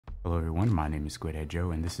Hello everyone, my name is Squidhead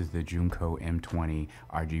Joe and this is the Jeecoo M20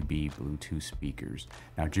 RGB Bluetooth speakers.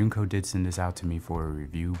 Now Jeecoo did send this out to me for a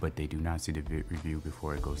review, but they do not see the review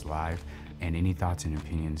before it goes live, and any thoughts and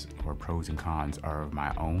opinions or pros and cons are of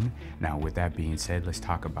my own. Now with that being said, let's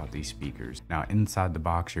talk about these speakers. Now inside the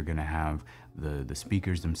box you're going to have the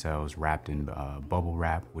speakers themselves wrapped in bubble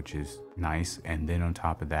wrap, which is nice, and then on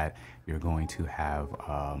top of that you're going to have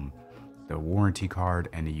the warranty card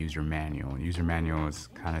and the user manual. User manual is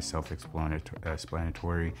kind of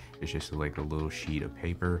self-explanatory. It's just like a little sheet of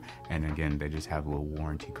paper, and again they just have a little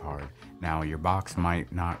warranty card. Now your box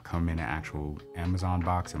might not come in an actual Amazon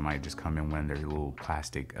box, it might just come in one of their little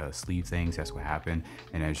plastic sleeve things. That's what happened,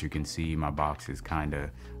 and as you can see my box is kind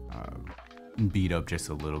of beat up just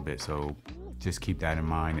a little bit, so just keep that in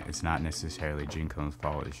mind. It's not necessarily Jeecoo's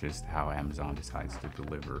fault, it's just how Amazon decides to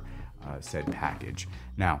deliver said package.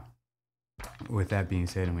 Now with that being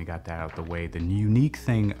said, and we got that out the way, the unique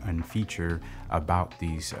thing and feature about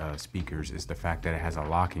these speakers is the fact that it has a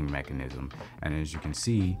locking mechanism. And as you can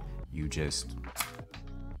see, you just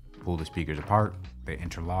pull the speakers apart, they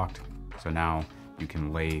interlocked. So now you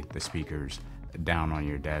can lay the speakers down on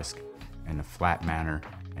your desk in a flat manner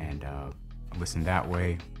and listen that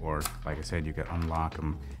way, or like I said, you could unlock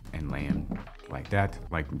them and lay them like that,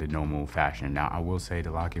 like the normal fashion. Now I will say the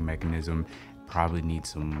locking mechanism probably needs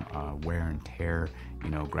some wear and tear. You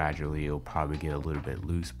know, gradually it'll probably get a little bit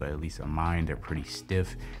loose, but at least on mine they're pretty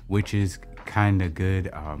stiff, which is kind of good.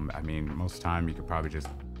 I mean, most of the time you could probably just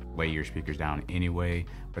lay your speakers down anyway,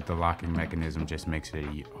 but the locking mechanism just makes it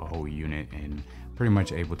a whole unit and pretty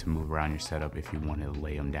much able to move around your setup if you want to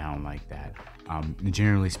lay them down like that.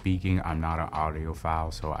 Generally speaking, I'm not an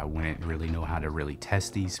audiophile, so I wouldn't really know how to really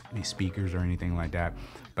test these speakers or anything like that,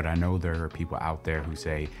 but I know there are people out there who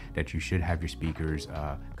say that you should have your speakers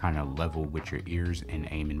kind of level with your ears and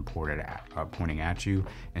aiming pointing at you,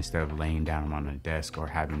 instead of laying down on a desk or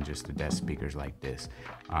having just the desk speakers like this.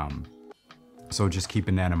 So just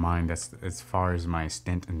keeping that in mind. That's as far as my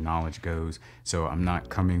extent and knowledge goes. So I'm not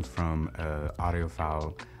coming from an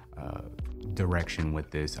audiophile direction with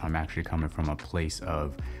this. I'm actually coming from a place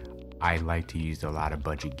of, I like to use a lot of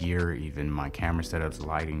budget gear. Even my camera setups,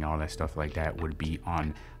 lighting, all that stuff like that would be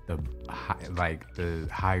on the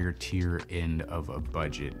higher tier end of a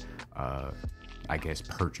budget I guess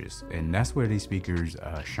purchase, and that's where these speakers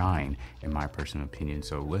shine in my personal opinion.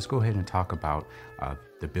 So let's go ahead and talk about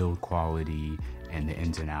the build quality and the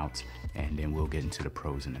ins and outs, and then we'll get into the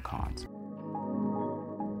pros and the cons.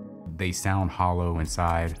 They sound hollow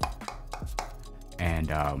inside, and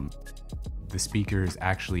the speakers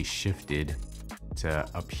actually shifted to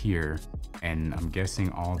up here, and I'm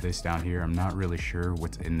guessing all this down here, I'm not really sure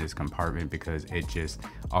what's in this compartment because it just,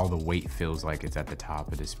 all the weight feels like it's at the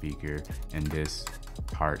top of the speaker, and this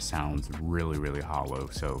part sounds really hollow.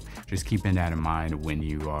 So just keeping that in mind when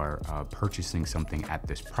you are purchasing something at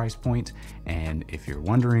this price point. And if you're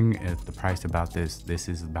wondering if the price about this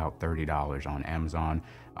is about $30 on Amazon.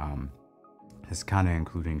 It's kind of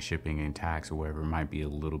including shipping and tax or whatever. It might be a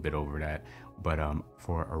little bit over that, but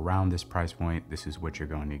for around this price point, this is what you're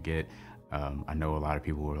going to get. I know a lot of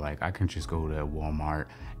people were like, I can just go to Walmart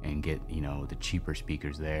and get, you know, the cheaper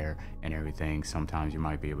speakers there and everything. Sometimes you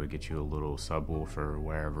might be able to get you a little subwoofer or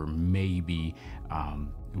wherever, maybe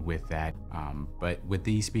with that. But with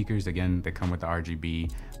these speakers, again, they come with the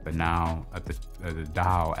RGB, but now at the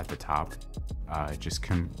dial at the top, it just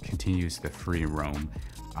continues the free roam.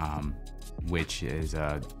 Which is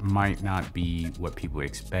might not be what people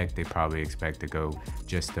expect. They probably expect to go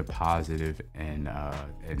just to positive and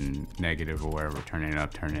negative or whatever, turning it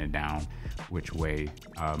up, turning it down, which way.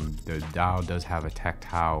 The dial does have a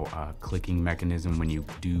tactile clicking mechanism when you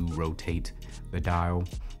do rotate the dial,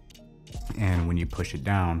 and when you push it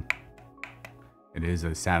down, it is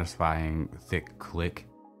a satisfying thick click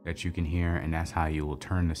that you can hear, and that's how you will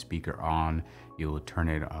turn the speaker on. You will turn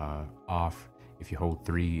it off. If you hold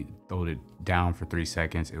it down for 3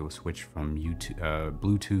 seconds, it will switch from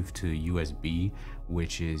Bluetooth to USB,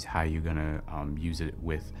 which is how you're gonna use it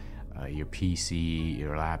with your PC,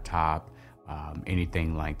 your laptop,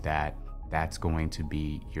 anything like that. That's going to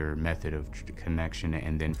be your method of connection.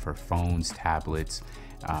 And then for phones, tablets,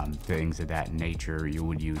 things of that nature, you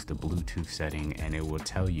would use the Bluetooth setting, and it will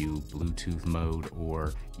tell you Bluetooth mode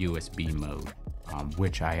or USB mode,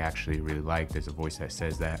 which I actually really like. There's a voice that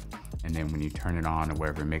says that, and then when you turn it on or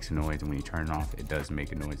wherever, it makes a noise, and when you turn it off, it does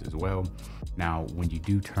make a noise as well. Now when you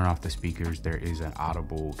do turn off the speakers, there is an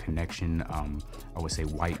audible connection, I would say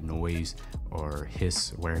white noise or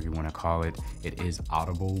hiss, whatever you want to call it. It is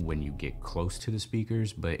audible when you get close to the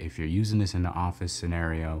speakers, but if you're using this in the office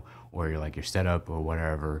scenario or you're like your setup or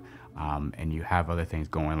whatever, and you have other things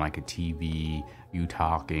going like a TV, you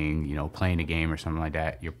talking, you know, playing a game or something like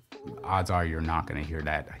that, your odds are you're not going to hear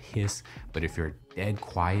that hiss. But if you're dead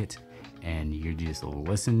quiet and you just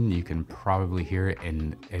listen, you can probably hear it.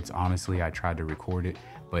 And it's honestly, I tried to record it,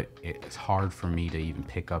 but it's hard for me to even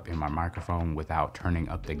pick up in my microphone without turning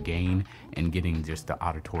up the gain and getting just the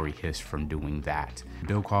auditory hiss from doing that.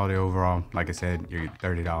 Build quality overall, like I said, you're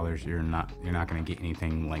 $30. You're not gonna get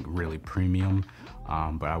anything like really premium.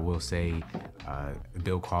 But I will say,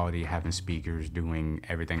 build quality, having speakers, doing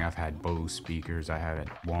everything. I've had Bose speakers, I had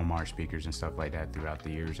Walmart speakers and stuff like that throughout the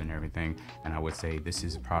years and everything. And I would say this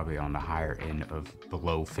is probably on the higher end of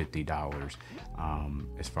below $50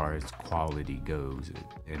 as far as quality goes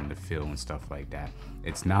and the feel and stuff like that.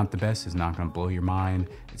 It's not the best, it's not gonna blow your mind.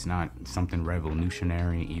 It's not something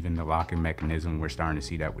revolutionary. Even the locking mechanism, we're starting to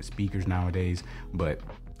see that with speakers nowadays. But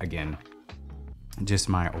again, just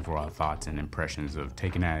my overall thoughts and impressions of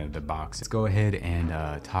taking it out of the box. Let's go ahead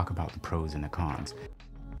and talk about the pros and the cons.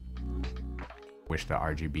 Wish the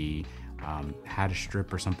RGB had a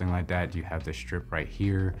strip or something like that. You have the strip right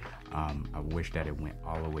here. I wish that it went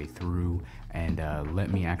all the way through. And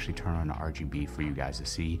let me actually turn on the RGB for you guys to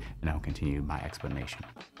see, and I'll continue my explanation.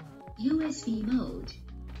 USB mode.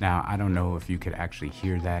 Now, I don't know if you could actually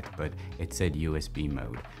hear that, but it said USB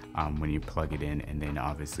mode when you plug it in. And then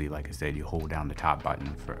obviously, like I said, you hold down the top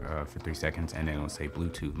button for 3 seconds, and then it'll say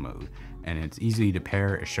Bluetooth mode. And it's easy to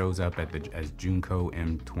pair. It shows up at as Jeecoo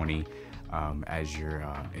M20 as your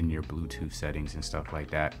in your Bluetooth settings and stuff like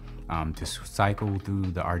that. To cycle through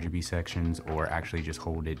the RGB sections, or actually just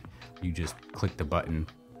hold it, you just click the button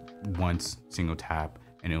once, single tap,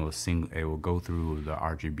 and it will go through the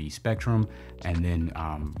RGB spectrum. And then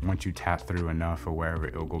once you tap through enough or wherever,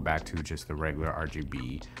 it will go back to just the regular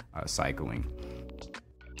RGB cycling.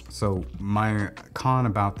 So my con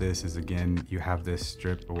about this is, again, you have this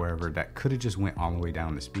strip or wherever that could have just went all the way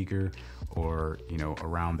down the speaker, or, you know,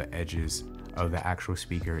 around the edges of the actual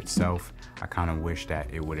speaker itself. I kind of wish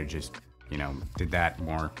that it would have just, you know, did that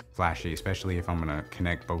more flashy, especially if I'm gonna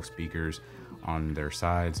connect both speakers on their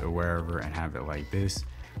sides or wherever and have it like this.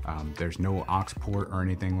 There's no aux port or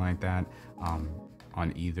anything like that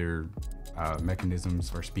on either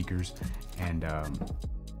mechanisms or speakers. And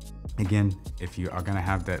again, if you are gonna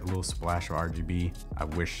have that little splash of RGB, I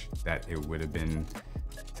wish that it would have been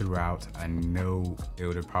throughout. I know it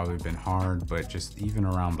would have probably been hard, but just even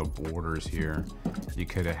around the borders here, you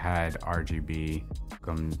could have had RGB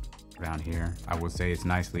come down here. I would say it's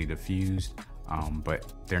nicely diffused,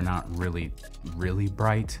 but they're not really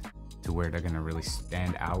bright to where they're gonna really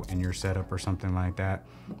stand out in your setup or something like that.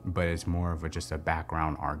 But it's more of just a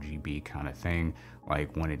background RGB kind of thing,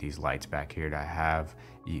 like one of these lights back here that I have.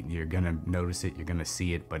 You're gonna notice it, you're gonna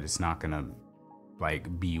see it, but it's not gonna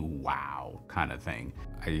like be wow kind of thing.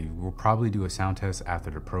 I will probably do a sound test after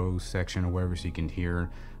the pros section or wherever, so you can hear,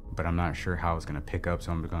 but I'm not sure how it's gonna pick up,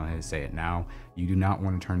 so I'm gonna go ahead and say it now. You do not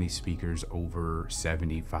want to turn these speakers over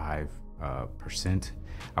 75%.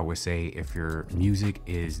 I would say if your music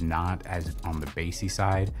is not as on the bassy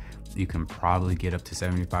side, you can probably get up to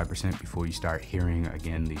 75% before you start hearing,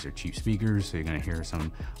 again, these are cheap speakers, so you're gonna hear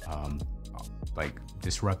some like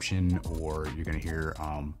disruption, or you're gonna hear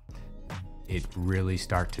it really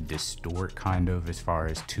start to distort, kind of, as far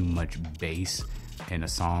as too much bass in a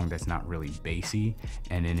song that's not really bassy.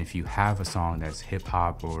 And then if you have a song that's hip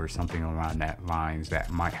hop or something around that lines that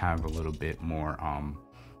might have a little bit more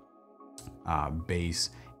bass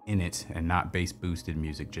in it, and not bass boosted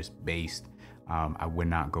music, just bass, I would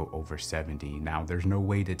not go over 70. Now, there's no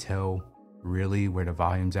way to tell really where the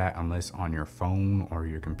volume's at unless on your phone or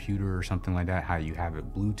your computer or something like that, how you have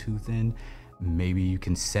it Bluetooth in. Maybe you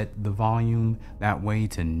can set the volume that way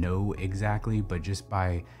to know exactly, but just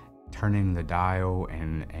by turning the dial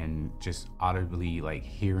and just audibly like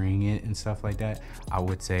hearing it and stuff like that, I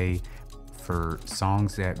would say for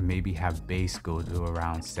songs that maybe have bass, go to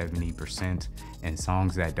around 70%, and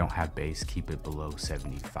songs that don't have bass, keep it below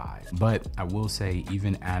 75. But I will say,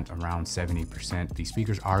 even at around 70%, these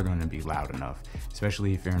speakers are going to be loud enough,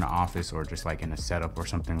 especially if you're in an office or just like in a setup or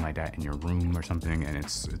something like that in your room or something, and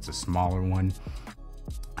it's a smaller one.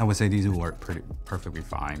 I would say these will work perfectly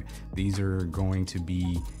fine. These are going to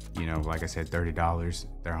be, you know, like I said, $30.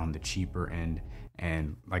 They're on the cheaper end,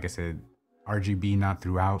 and like I said, RGB not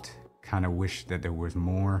throughout. Kind of wish that there was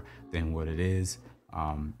more than what it is.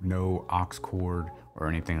 No aux cord or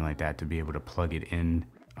anything like that to be able to plug it in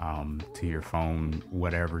to your phone,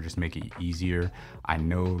 whatever, just make it easier. I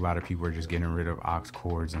know a lot of people are just getting rid of aux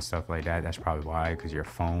cords and stuff like that. That's probably why, because your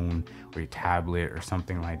phone or your tablet or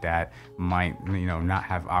something like that might, you know, not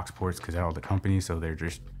have aux ports because they're all the companies, so they're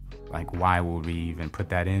just Like, why would we even put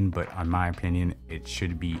that in? But in my opinion, it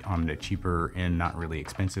should be on the cheaper and not really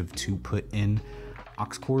expensive to put in aux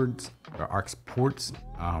cords or aux ports.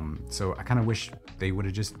 So I kind of wish they would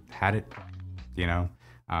have just had it, you know.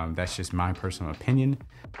 That's just my personal opinion.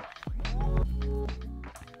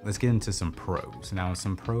 Let's get into some pros. Now,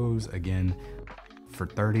 some pros, again, for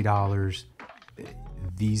 $30,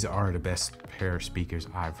 these are the best pair of speakers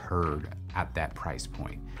I've heard at that price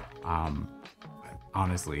point.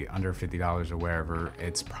 Honestly, under $50 or wherever,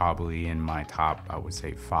 it's probably in my top, I would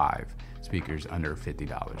say 5 speakers under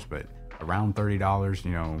 $50. But around $30,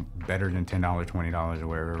 you know, better than $10, $20 or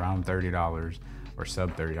wherever, around $30 or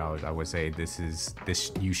sub $30, I would say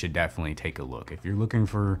this you should definitely take a look. If you're looking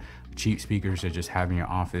for cheap speakers to just have in your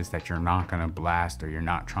office that you're not gonna blast, or you're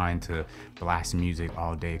not trying to blast music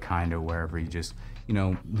all day, kind of wherever you just, you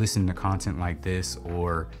know, listen to content like this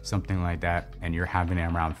or something like that, and you're having it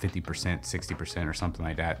around 50%, 60% or something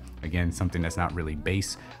like that, again, something that's not really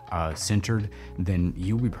bass centered, then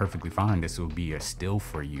you'll be perfectly fine. This will be a still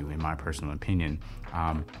for you, in my personal opinion.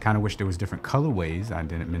 Kind of wish there was different colorways. I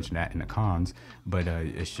didn't mention that in the cons, but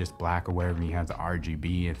it's just black or wherever. You have the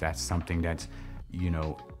RGB. If that's something that's, you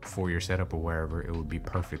know, for your setup or wherever, it would be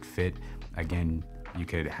perfect fit. Again, you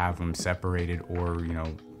could have them separated or, you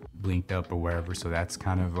know, blinked up or wherever. So that's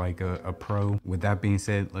kind of like a pro. With that being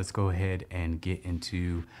said, let's go ahead and get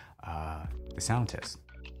into the sound test.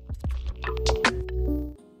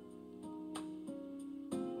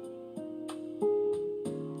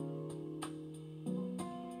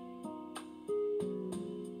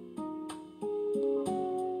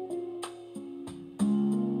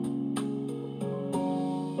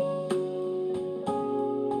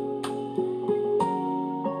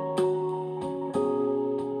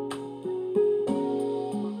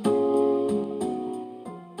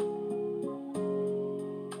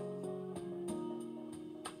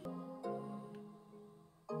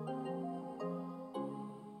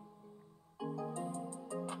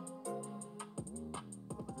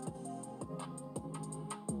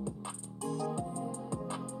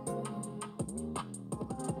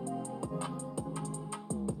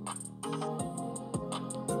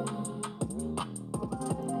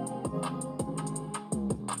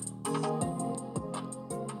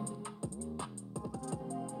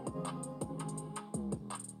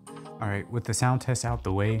 All right, with the sound test out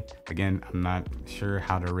the way, again, I'm not sure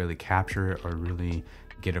how to really capture it or really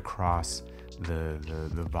get across the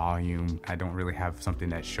volume. I don't really have something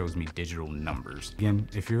that shows me digital numbers. Again,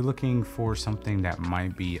 if you're looking for something that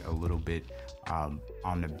might be a little bit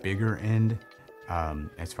on the bigger end,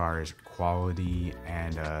 as far as quality,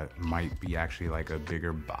 and might be actually like a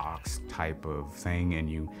bigger box type of thing, and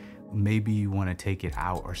you maybe want to take it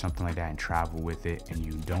out or something like that and travel with it, and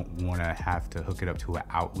you don't want to have to hook it up to an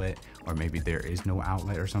outlet, or maybe there is no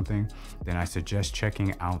outlet or something, then I suggest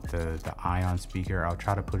checking out the Ion speaker. I'll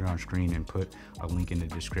try to put it on screen and put a link in the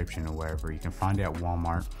description or wherever. You can find it at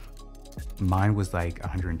Walmart. Mine was like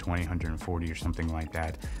 120, 140 or something like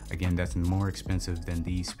that. Again, that's more expensive than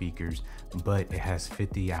these speakers, but it has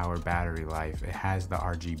 50-hour battery life. It has the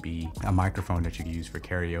RGB, a microphone that you can use for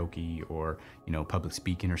karaoke or, you know, public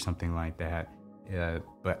speaking or something like that.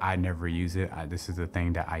 But I never use it. This is the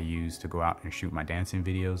thing that I use to go out and shoot my dancing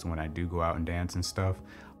videos when I do go out and dance and stuff.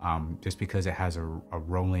 Just because it has a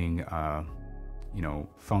rolling you know,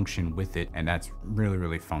 function with it, and that's really,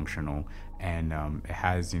 really functional. And it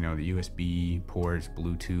has, you know, the USB ports,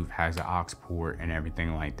 Bluetooth, has the aux port and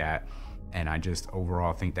everything like that. And I just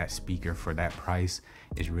overall think that speaker for that price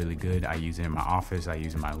is really good. I use it in my office, I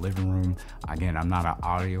use it in my living room. Again, I'm not an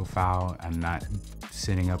audiophile. I'm not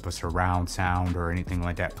setting up a surround sound or anything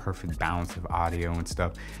like that, perfect balance of audio and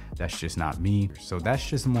stuff. That's just not me. So that's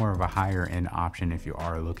just more of a higher end option if you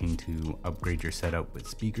are looking to upgrade your setup with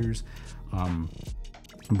speakers.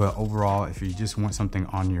 But overall, if you just want something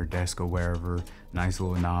on your desk or wherever, nice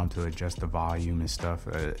little knob to adjust the volume and stuff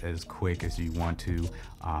as quick as you want to,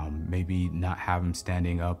 maybe not have them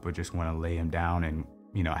standing up, but just want to lay them down and,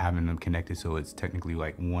 you know, having them connected so it's technically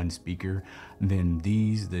like one speaker, then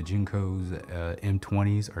the Jeecoo's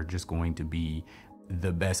M20s are just going to be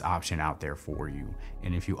the best option out there for you.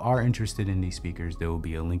 And if you are interested in these speakers, there will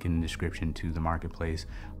be a link in the description to the marketplace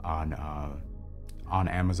on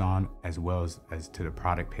Amazon, as well as to the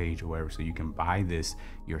product page or whatever, so you can buy this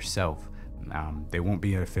yourself. There won't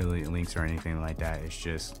be affiliate links or anything like that. It's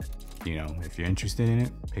just, you know, if you're interested in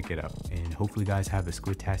it, pick it up. And hopefully guys have a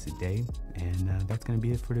squid-tastic day, and that's gonna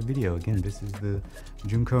be it for the video. Again, this is the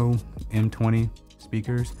Jeecoo M20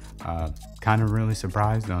 speakers. Kind of really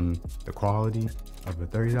surprised on the quality of a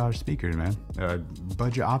 $30 speaker, man.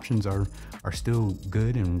 Budget options are still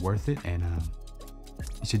good and worth it, and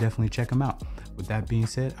you should definitely check them out. With that being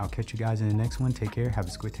said, I'll catch you guys in the next one. Take care. Have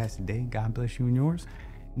a squid-tastic day. God bless you and yours.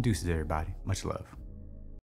 And deuces, everybody. Much love.